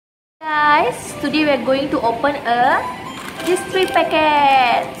guys, today we are going to open these 3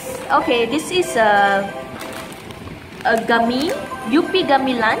 packets. Okay, this is a gummy, Yupi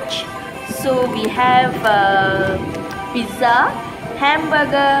gummy lunch. So we have pizza,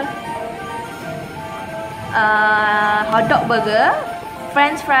 hamburger, hot dog burger,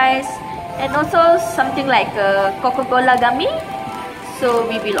 french fries, and also something like a Coca-Cola gummy. So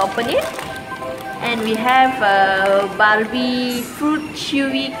we will open it. And we have Barbie fruit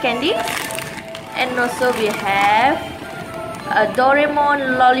chewy candies, and also we have a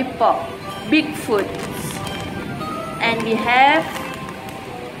Doraemon lollipop, big food, and we have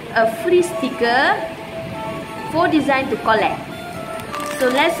a free sticker for design to collect. So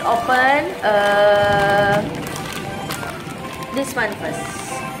let's open this one first.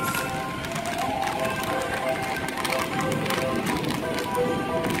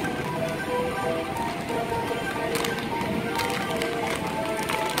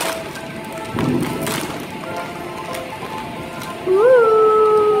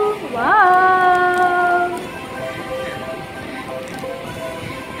 Ooh, wow!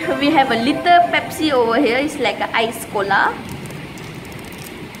 We have a little Pepsi over here. It's like an ice cola.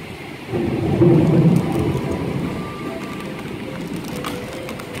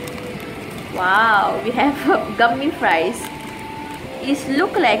 Wow! We have gummy fries. It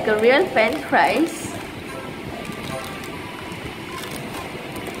look like a real French fries.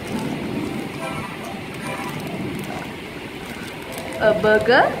 A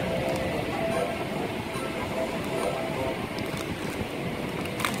burger,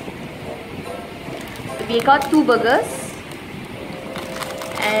 we got 2 burgers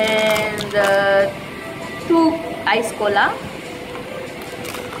and 2 ice cola.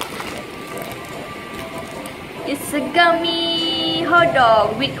 It's a gummy hot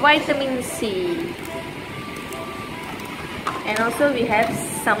dog with vitamin C, and also we have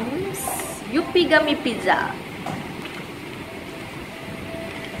some Yupi gummy pizza.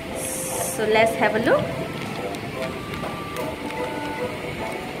 So let's have a look.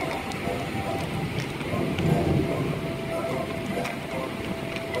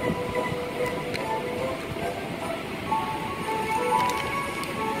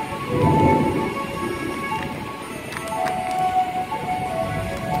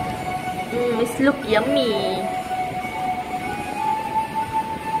 It looks yummy.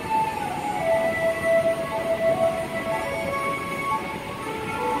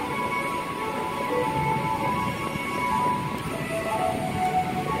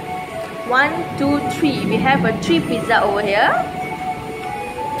 One, two, three. We have a 3 pizza over here.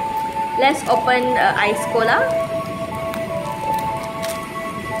 Let's open ice cola.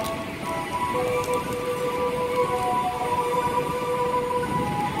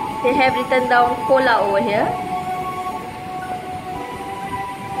 They have written down cola over here.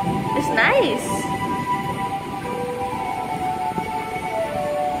 It's nice.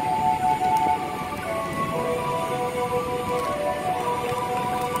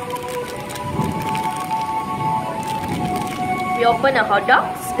 We open a hot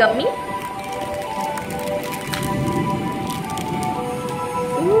dogs gummy.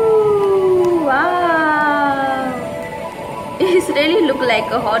 Ooh, wow! It really look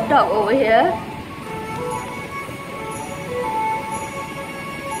like a hot dog over here.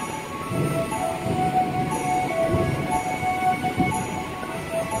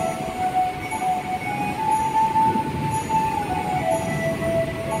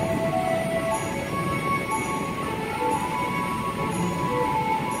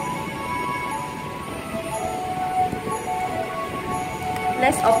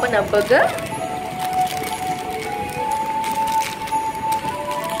 Let's open a burger.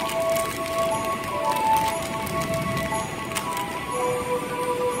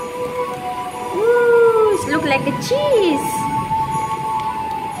 Ooh, it looks like a cheese.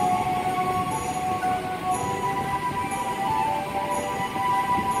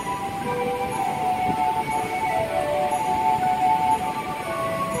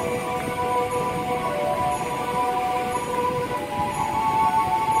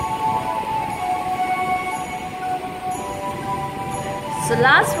 So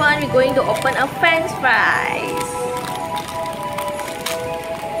last one, we're going to open a french fries.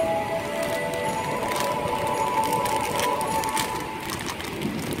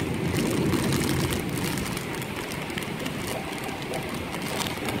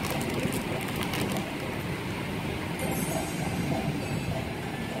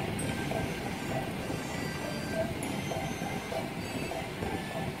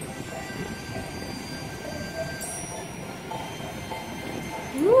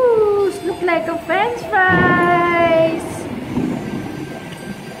 Look like a french fries.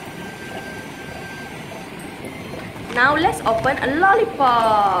 Now let's open a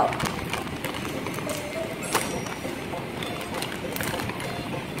lollipop.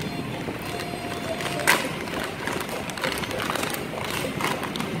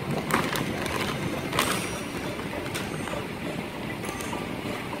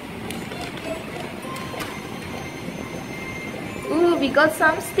 Ooh, we got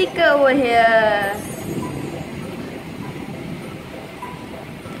some sticker over here.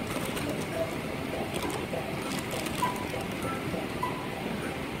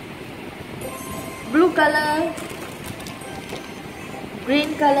 Blue color,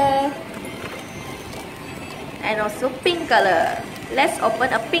 green color, and also pink color. Let's open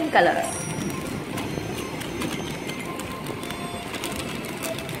a pink color.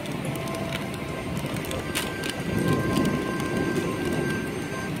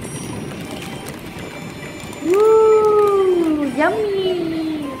 Woo, yummy!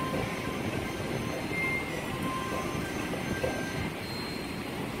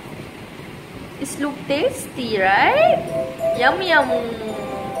 It looks tasty, right? Yum yum.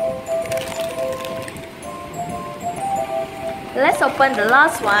 Let's open the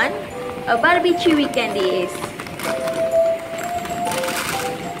last one, a Barbie chewy candies.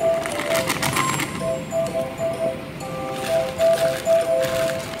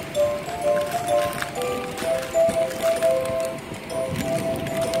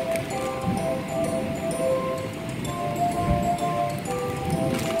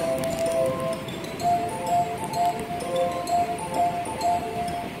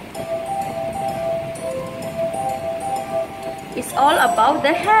 It's all about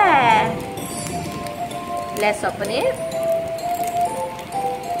the hair. Let's open it.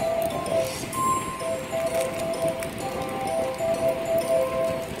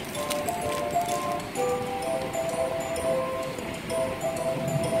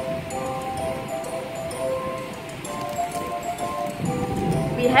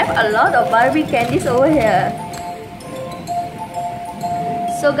 We have a lot of Barbie candies over here.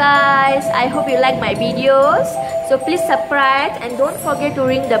 So guys, I hope you like my videos. So please subscribe and don't forget to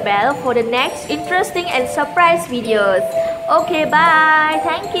ring the bell for the next interesting and surprise videos. Okay, bye.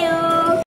 Thank you.